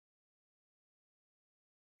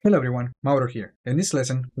Hello everyone, Mauro here. In this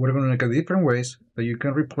lesson, we're going to look at different ways that you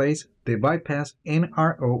can replace the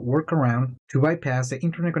BypassNRO workaround to bypass the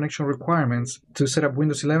internet connection requirements to set up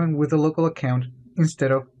Windows 11 with a local account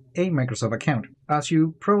instead of a Microsoft account. As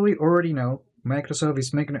you probably already know, Microsoft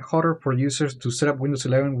is making it harder for users to set up Windows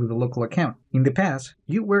 11 with a local account. In the past,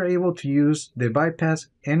 you were able to use the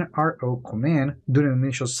BypassNRO command during the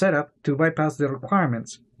initial setup to bypass the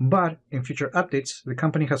requirements. But in future updates, the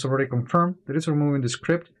company has already confirmed that it's removing the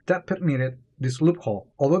script that permitted this loophole.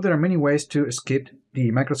 Although there are many ways to skip the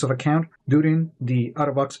Microsoft account during the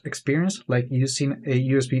out-of-box experience, like using a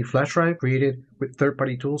USB flash drive created with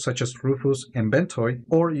third-party tools such as Rufus and Bentoy,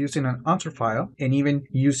 or using an unzip file, and even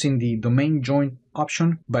using the domain join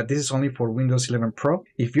option, but this is only for Windows 11 Pro.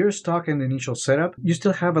 If you're stuck in the initial setup, you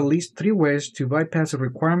still have at least 3 ways to bypass the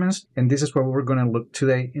requirements, and this is what we're going to look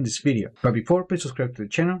today in this video. But before, please subscribe to the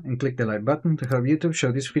channel and click the like button to help YouTube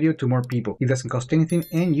show this video to more people. It doesn't cost anything,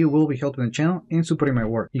 and you will be helping the channel and supporting my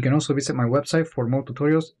work. You can also visit my website for more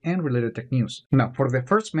tutorials and related tech news. Now, for the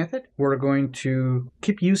first method, we're going to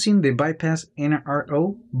keep using the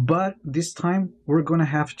BypassNRO, but this time we're going to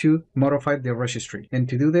have to modify the registry. And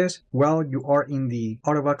to do this, while you are in the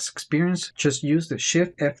out-of-box experience, just use the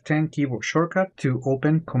Shift F10 keyboard shortcut to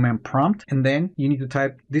open command prompt, and then you need to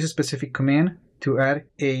type this specific command to add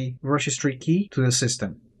a registry key to the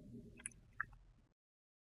system.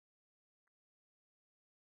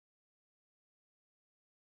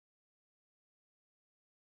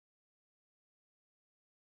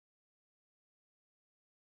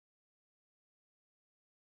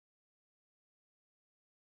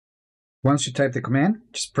 Once you type the command,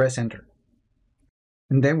 just press enter.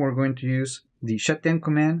 And then we're going to use the shutdown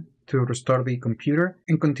command to restart the computer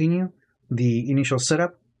and continue the initial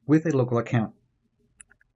setup with a local account.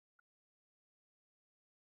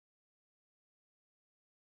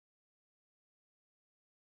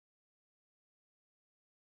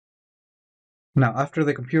 Now, after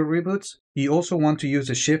the computer reboots, you also want to use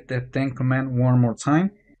the Shift F10 command one more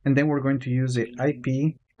time, and then we're going to use the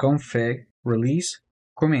ipconfig release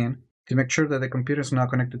command to make sure that the computer is not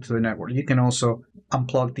connected to the network. You can also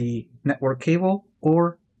unplug the network cable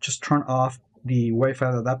or just turn off the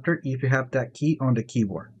Wi-Fi adapter if you have that key on the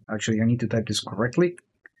keyboard. Actually, I need to type this correctly.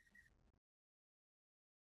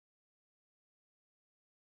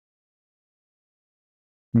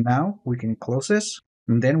 Now we can close this,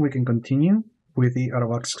 and then we can continue with the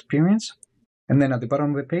out-of-box experience. And then at the bottom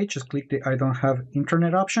of the page, just click the I don't have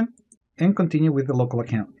internet option and continue with the local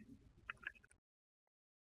account.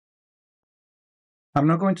 I'm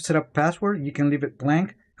not going to set up a password, you can leave it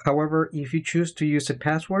blank. However, if you choose to use a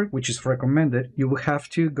password, which is recommended, you will have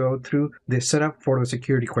to go through the setup for the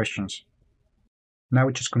security questions. Now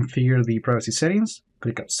we just configure the privacy settings,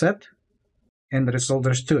 click Accept, and that is all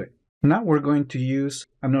there is to it. Now we're going to use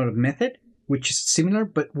another method, which is similar,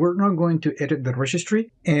 but we're not going to edit the registry,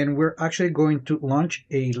 and we're actually going to launch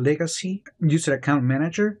a legacy user account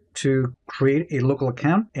manager to create a local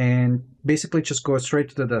account and basically just go straight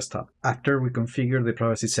to the desktop after we configure the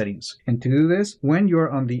privacy settings. And to do this, when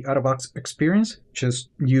you're on the out-of-box experience, just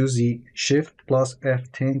use the Shift plus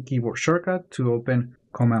F10 keyboard shortcut to open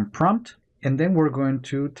command prompt, and then we're going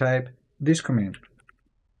to type this command.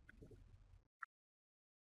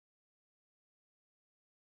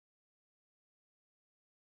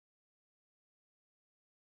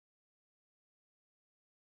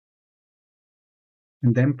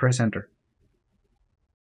 And then press enter.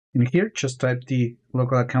 In here, just type the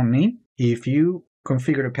local account name. If you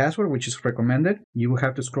configure a password, which is recommended, you will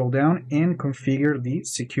have to scroll down and configure the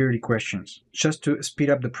security questions. Just to speed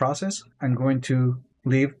up the process, I'm going to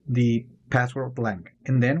leave the password blank.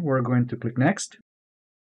 And then we're going to click next.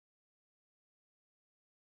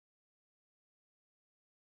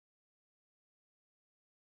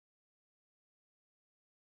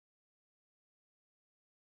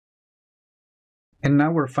 And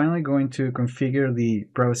now we're finally going to configure the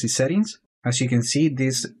privacy settings. As you can see,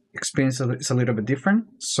 this experience is a little bit different.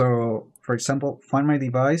 So, for example, Find My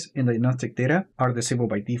Device and Diagnostic Data are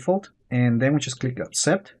disabled by default. And then we just click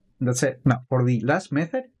Accept, and that's it. Now, for the last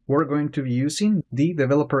method, we're going to be using the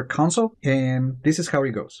developer console, and this is how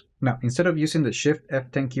it goes. Now, instead of using the Shift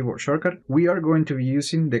F10 keyboard shortcut, we are going to be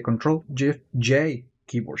using the Ctrl-Shift-J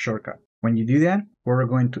keyboard shortcut. When you do that, we're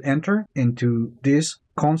going to enter into this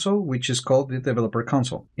console, which is called the developer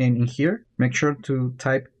console. And in here, make sure to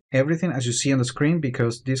type everything as you see on the screen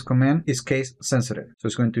because this command is case sensitive. So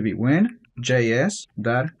it's going to be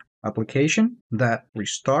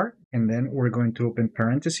WinJS.Application.restart, and then we're going to open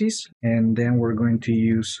parentheses, and then we're going to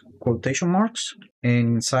use quotation marks,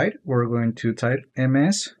 and inside we're going to type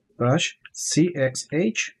ms-cxh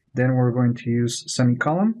then we're going to use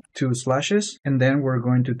semicolon, 2 slashes, and then we're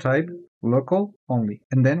going to type local only,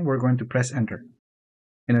 and then we're going to press enter.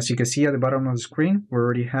 And as you can see at the bottom of the screen, we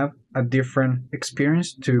already have a different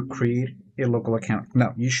experience to create a local account.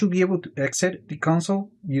 Now, you should be able to exit the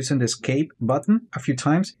console using the escape button a few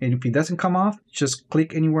times. And if it doesn't come off, just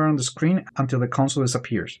click anywhere on the screen until the console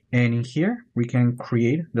disappears. And in here, we can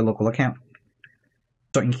create the local account.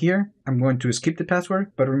 So in here, I'm going to skip the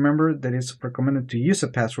password, but remember that it's recommended to use a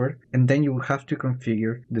password, and then you will have to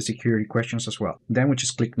configure the security questions as well. Then we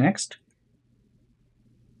just click next.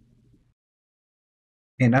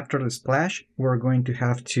 And after the splash, we're going to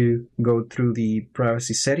have to go through the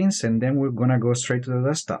privacy settings, and then we're gonna go straight to the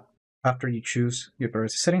desktop. After you choose your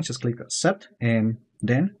privacy settings, just click accept, and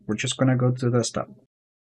then we're just gonna go to the desktop.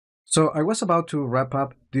 So I was about to wrap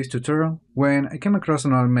up this tutorial when I came across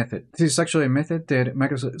another method. This is actually a method that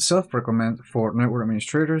Microsoft itself recommends for network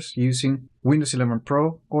administrators using Windows 11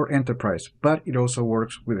 Pro or Enterprise, but it also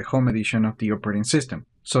works with the home edition of the operating system.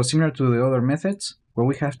 So similar to the other methods, what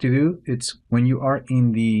we have to do is when you are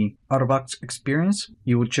in the out-of-box experience,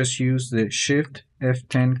 you will just use the Shift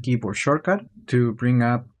F10 keyboard shortcut to bring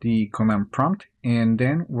up the command prompt, and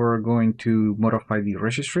then we're going to modify the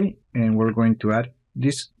registry and we're going to add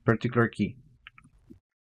this particular key.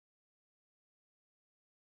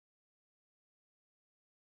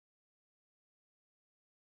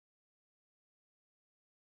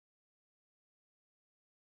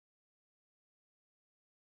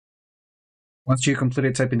 Once you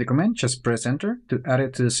completed typing the command, just press enter to add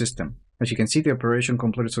it to the system. As you can see, the operation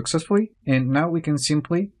completed successfully, and now we can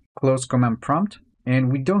simply close command prompt,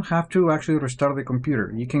 and we don't have to actually restart the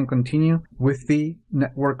computer. You can continue with the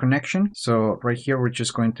network connection. So right here, we're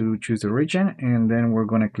just going to choose the region, and then we're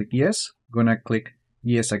going to click yes. We're going to click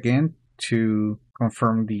yes again to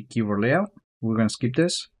confirm the keyboard layout. We're going to skip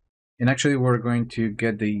this. And actually, we're going to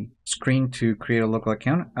get the screen to create a local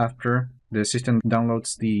account after the system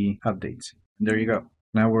downloads the updates. There you go.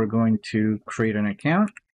 Now we're going to create an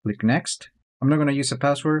account. Click next. I'm not going to use a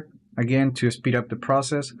password, again, to speed up the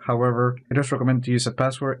process. However, it is recommended to use a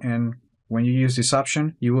password, and when you use this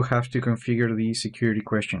option, you will have to configure the security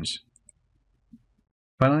questions.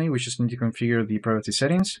 Finally, we just need to configure the privacy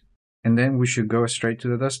settings, and then we should go straight to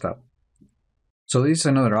the desktop. So this is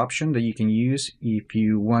another option that you can use if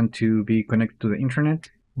you want to be connected to the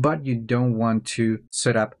internet, but you don't want to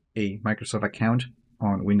set up a Microsoft account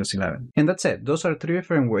on Windows 11. And that's it. Those are 3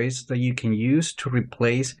 different ways that you can use to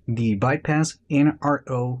replace the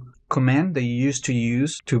BypassNRO command that you used to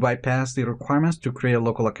use to bypass the requirements to create a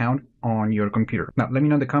local account on your computer. Now, let me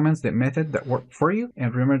know in the comments the method that worked for you,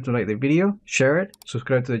 and remember to like the video, share it,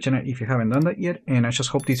 subscribe to the channel if you haven't done that yet, and I just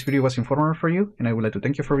hope this video was informative for you, and I would like to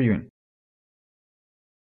thank you for viewing.